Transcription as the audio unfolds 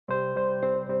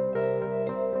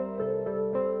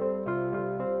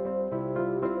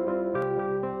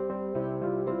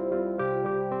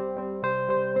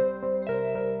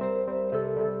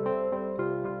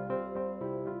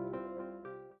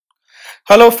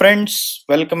Hello friends,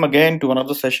 welcome again to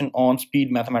another session on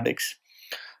speed mathematics.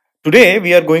 Today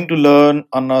we are going to learn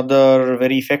another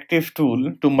very effective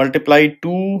tool to multiply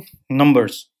two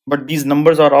numbers, but these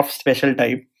numbers are of special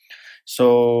type.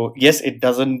 So yes, it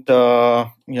doesn't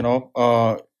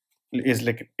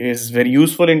is very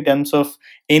useful in terms of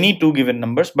any two given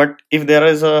numbers, but if there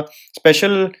is a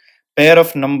special pair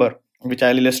of number which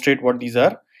I'll illustrate what these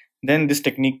are, then this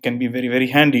technique can be very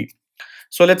handy.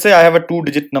 So let's say I have a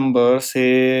two-digit number,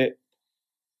 say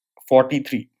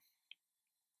 43.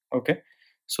 Okay,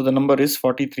 so the number is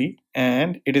 43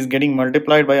 and it is getting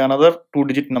multiplied by another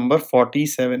two-digit number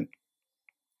 47.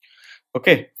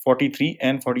 Okay, 43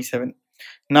 and 47.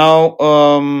 Now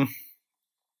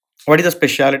what is the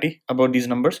speciality about these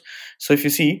numbers? So if you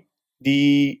see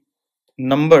the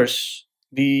numbers,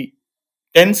 the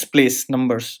tens place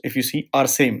numbers, if you see, are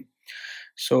same.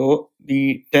 So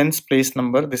the tens place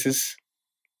number, this is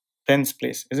tens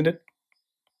place, isn't it?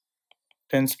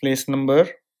 Tens place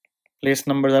numbers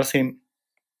are same.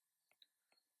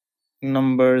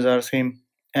 Numbers are same.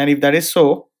 And if that is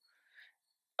so,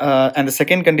 and the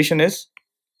second condition is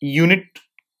units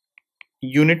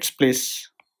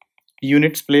place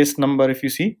number. If you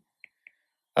see,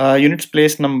 units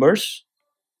place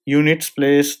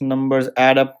numbers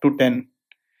add up to 10,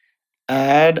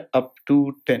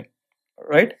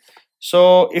 right?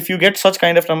 So if you get such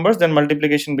kind of numbers, then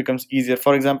multiplication becomes easier.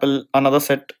 For example, another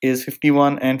set is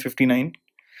 51 and 59.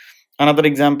 Another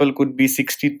example could be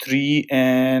 63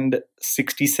 and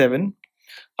 67.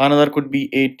 Another could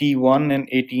be 81 and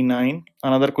 89.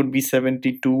 Another could be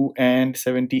 72 and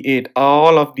 78.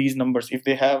 All of these numbers, if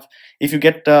you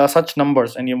get such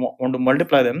numbers and you want to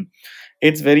multiply them,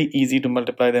 it's very easy to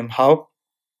multiply them. How?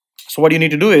 So what you need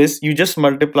to do is you just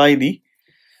multiply the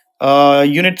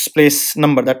units place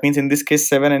number. That means in this case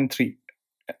 7 and 3,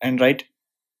 and write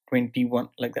 21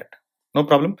 like that. No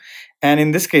problem. And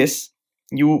in this case,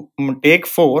 you take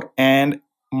 4 and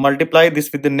multiply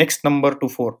this with the next number to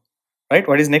 4. Right?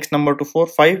 What is next number to 4?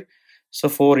 5. So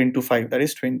 4 into 5, that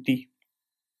is 20.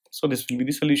 So this will be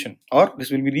the solution, or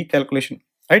this will be the calculation.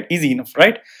 Right? Easy enough,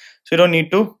 right? So you don't need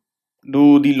to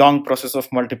do the long process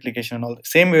of multiplication and all that.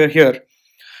 Same way here.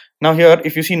 Now here,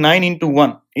 if you see 9 into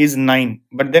 1 is 9,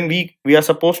 but then we are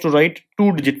supposed to write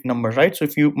two-digit number, right? So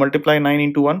if you multiply 9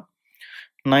 into 1,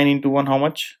 how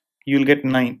much? You'll get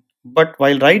 9. But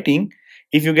while writing,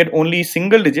 if you get only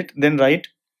single digit, then write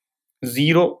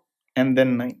 0 and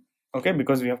then 9. Okay,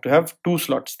 because we have to have two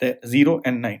slots there, 0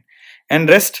 and 9, and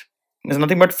rest is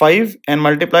nothing but 5, and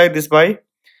multiply this by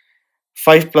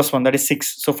 5 plus 1, that is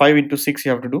 6. So 5 into 6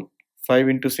 you have to do. 5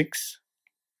 into 6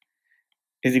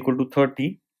 is equal to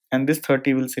 30, and this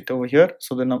 30 will sit over here.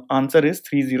 So the answer is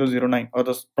 3009, or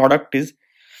the product is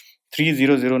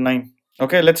 3009.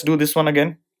 Okay, let's do this one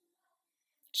again.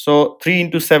 So 3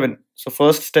 into 7. So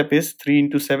first step is 3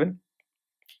 into 7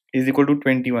 is equal to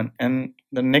 21, and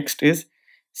the next is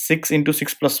 6 into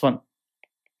 6 plus 1,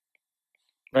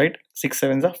 right? 6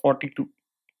 sevens are 42,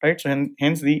 right? So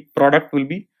hence the product will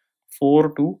be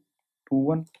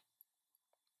 4221.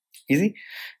 Easy.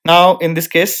 Now in this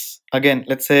case, again,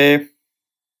 let's say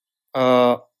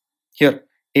here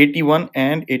 81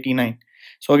 and 89.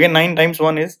 So again, 9 times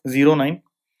 1 is 09.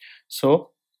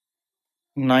 So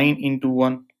 9 into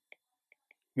 1,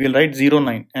 we'll write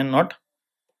 09 and not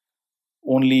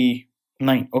only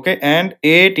 9. Okay, and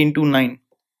 8 into 9.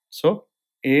 So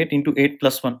 8 into 8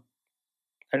 plus 1,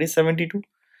 that is 72.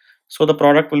 So the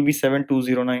product will be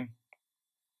 7209.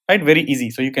 Right? Very easy.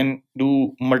 So you can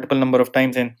do multiple number of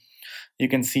times, and you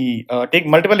can see, take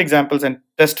multiple examples and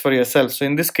test for yourself. So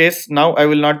in this case, now I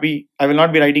will not be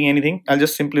writing anything. I'll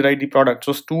just simply write the product.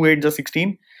 So 2 8s are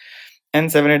 16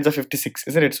 and 7 8s are 56,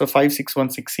 isn't it? So 5 6 1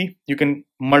 6. See, you can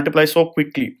multiply so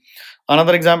quickly.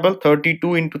 Another example,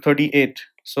 32 into 38.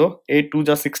 So 8 2s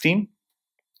are 16.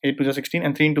 8 2s are 16,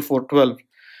 and 3 into 4, 12.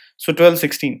 So 12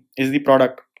 16 is the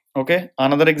product. Okay,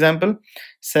 another example,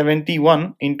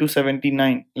 71 into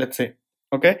 79, let's say.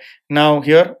 Okay, now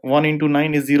here 1 into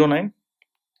 9 is 09,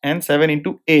 and 7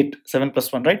 into 8, 7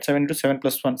 plus 1, right? 7 into 7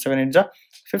 plus 1, 7 8s are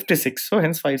 56. So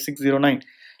hence 5609.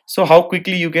 So how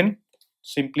quickly you can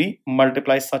simply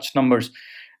multiply such numbers.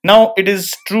 Now it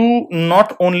is true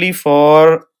not only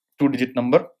for two-digit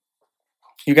number,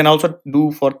 you can also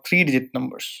do for three-digit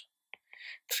numbers.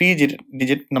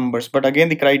 Three-digit numbers, but again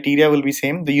the criteria will be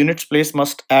same. The units place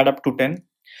must add up to 10,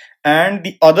 and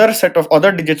the other set of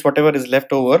other digits, whatever is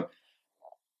left over,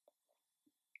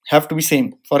 have to be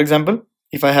same. For example,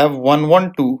 if I have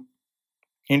 112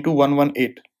 into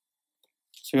 118,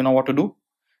 so you know what to do.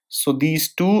 So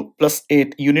these 2 plus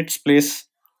 8 units place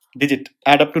digit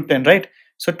add up to 10, right?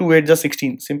 So 2 8 is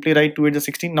 16. Simply write 2 8 is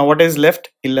 16. Now what is left?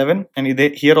 11, and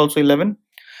here also 11.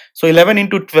 So 11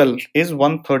 into 12 is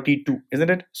 132, isn't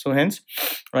it? So hence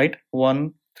write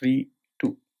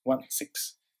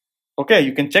 13216. Okay,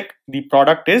 you can check. The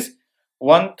product is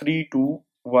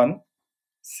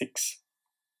 13216.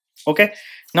 Okay,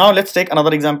 now let's take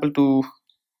another example to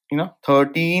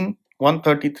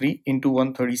 133 into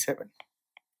 137.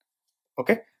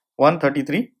 Okay,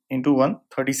 133 into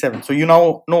 137. So you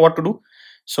now know what to do.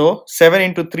 So 7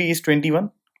 into 3 is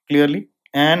 21 clearly,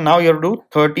 and now you have to do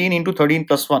 13 into 13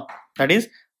 plus 1, that is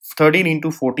 13 into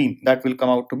 14, that will come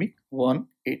out to be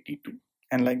 182,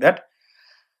 and like that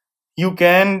you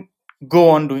can go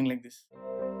on doing like this.